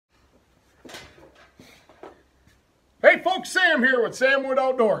Hey folks, Sam here with Sam Wood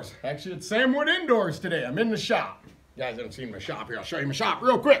Outdoors. Actually, it's Sam Wood Indoors today. I'm in the shop. You guys haven't seen my shop here. I'll show you my shop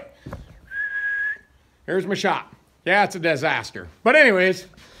real quick. Here's my shop. Yeah, it's a disaster. But anyways,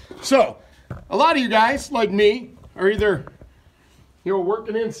 so a lot of you guys, like me, are either,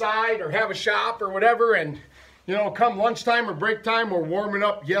 working inside or have a shop or whatever, and, come lunchtime or break time, we're warming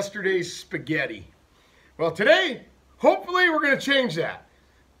up yesterday's spaghetti. Well, today, hopefully we're going to change that.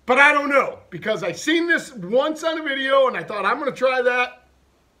 But I don't know, because I seen this once on a video and I thought I'm going to try that.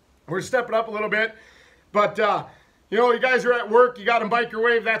 We're stepping up a little bit. But, you guys are at work, you got a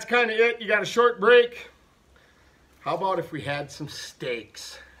microwave, that's kind of it. You got a short break. How about if we had some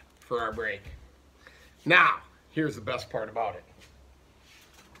steaks for our break? Now, here's the best part about it.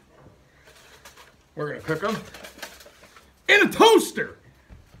 We're going to cook them in a toaster.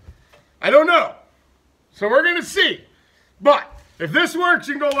 I don't know. So we're going to see. But if this works,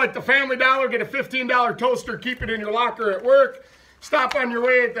 you can go like the Family Dollar, get a $15 toaster, keep it in your locker at work, stop on your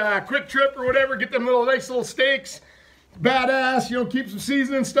way at Quick Trip or whatever, get them nice little steaks, badass, keep some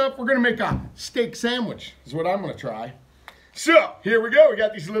seasoning stuff. We're going to make a steak sandwich is what I'm going to try. So, here we go. We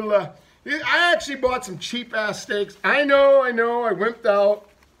got these little, I actually bought some cheap-ass steaks. I know, I wimped out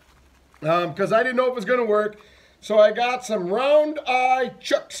because I didn't know if it was going to work. So I got some round eye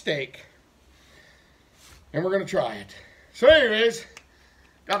chuck steak, and we're going to try it. So anyways,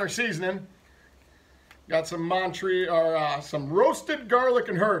 got our seasoning. Got some some roasted garlic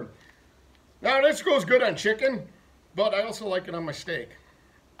and herb. Now this goes good on chicken, but I also like it on my steak.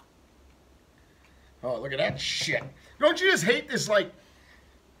 Oh, look at that shit. Don't you just hate this,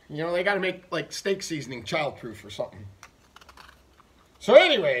 they got to make steak seasoning childproof or something. So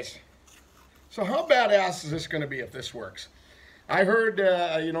anyways, so how badass is this going to be if this works? I heard,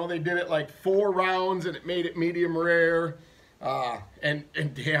 they did it 4 rounds and it made it medium rare. And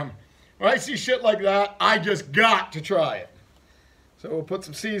damn, when I see shit like that, I just got to try it. So we'll put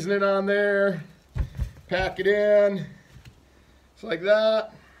some seasoning on there, pack it in, just like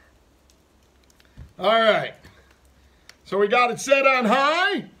that. All right. So we got it set on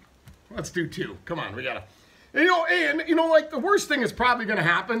high. Let's do 2. Come on, we gotta. The worst thing is probably gonna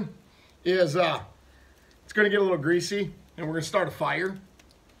happen is it's gonna get a little greasy. And we're going to start a fire.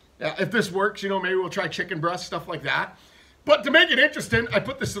 If this works, maybe we'll try chicken breast, stuff like that. But to make it interesting, I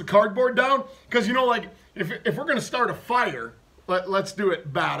put this cardboard down. Because, if we're going to start a fire, let's do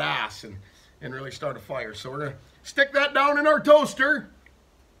it badass and really start a fire. So we're going to stick that down in our toaster.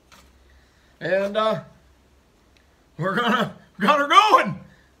 And we're going to got her going.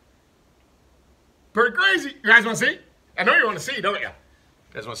 Pretty crazy. You guys want to see? I know you want to see, don't you?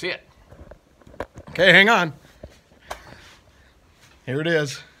 You guys want to see it? Okay, hang on. Here it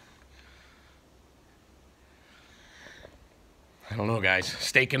is. I don't know, guys.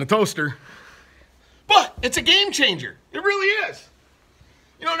 Steak in a toaster. But it's a game changer. It really is.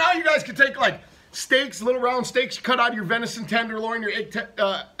 Now you guys can take steaks, little round steaks, cut out your venison tenderloin, your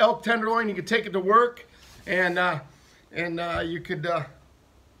elk tenderloin. You can take it to work, and you could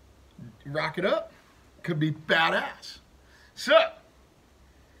rock it up. Could be badass. So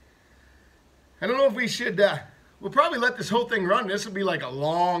I don't know if we should. We'll probably let this whole thing run. This will be a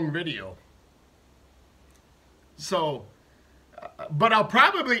long video. So, but I'll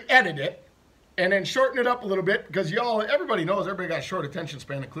probably edit it and then shorten it up a little bit because everybody knows everybody got a short attention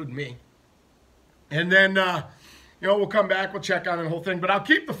span, including me. And then, we'll come back, we'll check on the whole thing. But I'll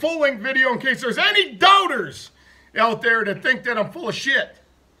keep the full-length video in case there's any doubters out there that think that I'm full of shit.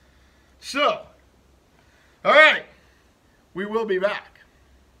 So, all right, we will be back.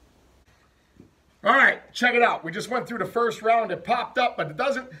 All right, check it out. We just went through the first round. It popped up, but it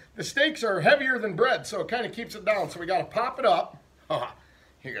doesn't. The steaks are heavier than bread, so it kind of keeps it down. So we got to pop it up. Oh,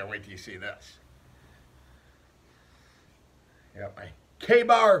 you got to wait till you see this. Got my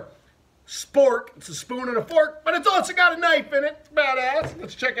K-Bar Spork. It's a spoon and a fork, but it's also got a knife in it. It's badass.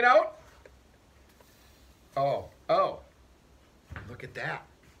 Let's check it out. Oh, look at that.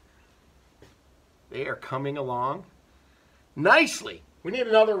 They are coming along nicely. We need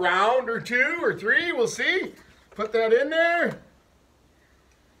another round or 2 or 3. We'll see. Put that in there.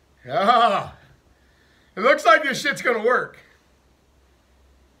 Ah, it looks like this shit's going to work.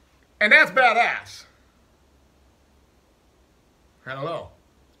 And that's badass. I don't know.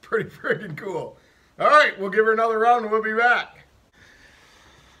 It's pretty freaking cool. All right, we'll give her another round and we'll be back.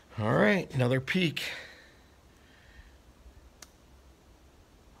 All right, another peek.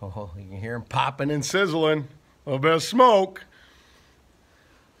 Oh, you can hear them popping and sizzling. A little bit of smoke.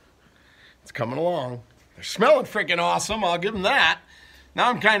 It's coming along. They're smelling freaking awesome. I'll give them that. Now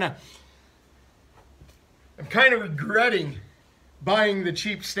I'm kind of regretting buying the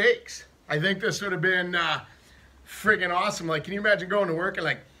cheap steaks. I think this would have been friggin' awesome. Like, can you imagine going to work and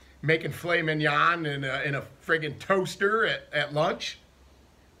like making filet mignon in a friggin' toaster at lunch?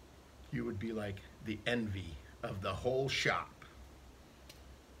 You would be like the envy of the whole shop.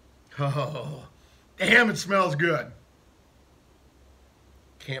 Oh, damn, it smells good.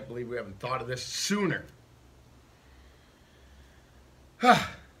 Can't believe we haven't thought of this sooner. Just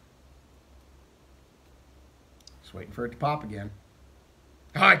waiting for it to pop again.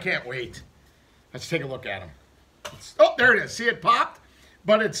 Oh, I can't wait. Let's take a look at them. Oh, there it is. See, it popped,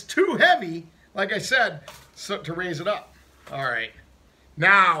 but it's too heavy, like I said, so to raise it up. All right.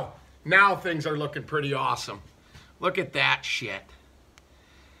 Now things are looking pretty awesome. Look at that shit.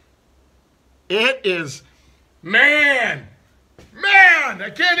 It is, man,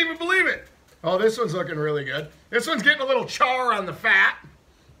 I can't even believe it. Oh, this one's looking really good. This one's getting a little char on the fat.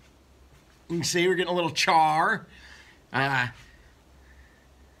 You can see we're getting a little char. I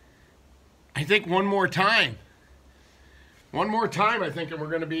think one more time, I think, and we're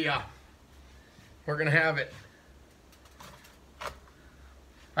going to be, we're going to have it.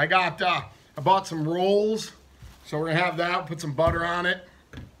 I bought some rolls, so we're going to have that, put some butter on it.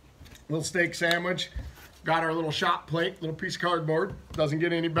 Little steak sandwich. Got our little shop plate, little piece of cardboard. Doesn't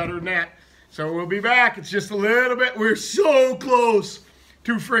get any better than that. So we'll be back. It's just a little bit. We're so close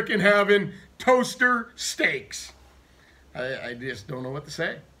to freaking having toaster steaks. I just don't know what to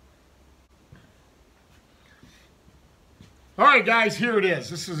say. All right, guys, here it is.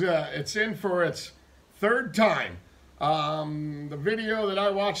 This is it's in for its third time. The video that I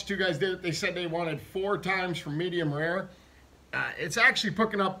watched, you guys did, they said they wanted 4 times for medium rare. It's actually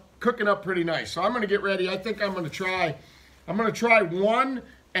cooking up pretty nice. So I'm going to get ready. I think I'm going to try one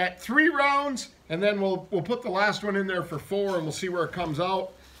at 3 rounds, and then we'll put the last one in there for 4, and we'll see where it comes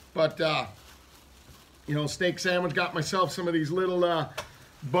out. But you know, steak sandwich. Got myself some of these little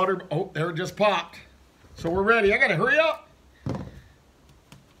butter. Oh, there it just popped. So we're ready. I got to hurry up.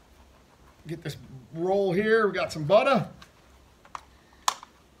 Get this roll here. We got some butter.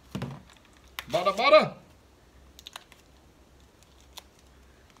 Butter.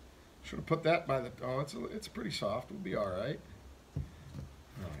 Should have put that by the. Oh, it's pretty soft. It'll be all right.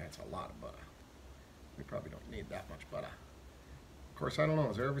 Oh, that's a lot of butter. We probably don't need that much butter. Of course, I don't know.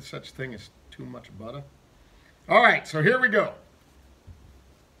 Is there ever such thing as too much butter? All right, so here we go.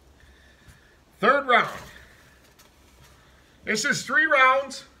 Third round. This is 3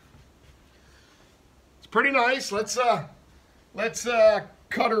 rounds. It's pretty nice. Let's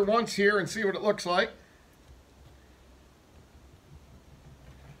cut her once here and see what it looks like.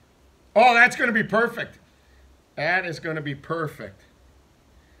 Oh, that's going to be perfect. That is going to be perfect.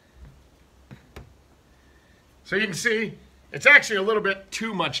 So you can see, it's actually a little bit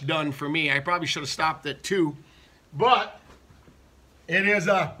too much done for me. I probably should have stopped at 2. But it is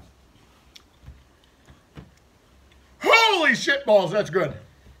a... Holy shit balls, that's good.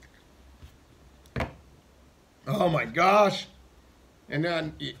 Oh my gosh. And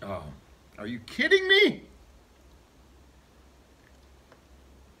then, oh, are you kidding me?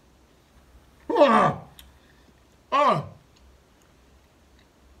 Oh.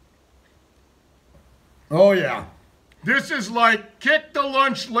 Oh yeah. This is like kick the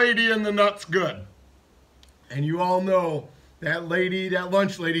lunch lady in the nuts good. And you all know that lady, that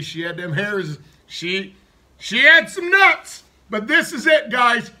lunch lady, she had them hairs. She had some nuts. But this is it,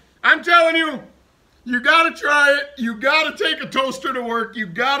 guys. I'm telling you, you gotta try it. You gotta take a toaster to work. You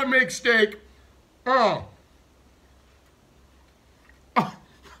gotta make steak. Oh.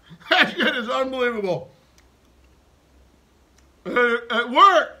 That shit is unbelievable. It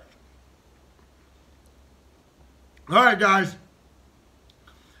worked. All right, guys.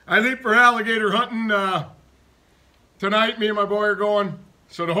 I think for alligator hunting tonight, me and my boy are going.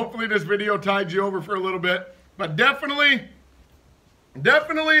 So hopefully this video tides you over for a little bit. But definitely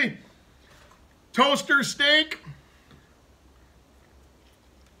toaster steak.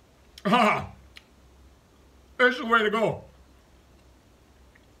 This is the way to go.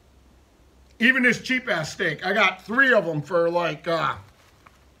 Even this cheap-ass steak. I got 3 of them for like, 3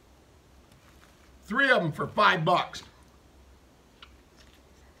 of them for $5.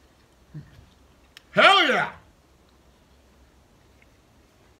 Hell yeah!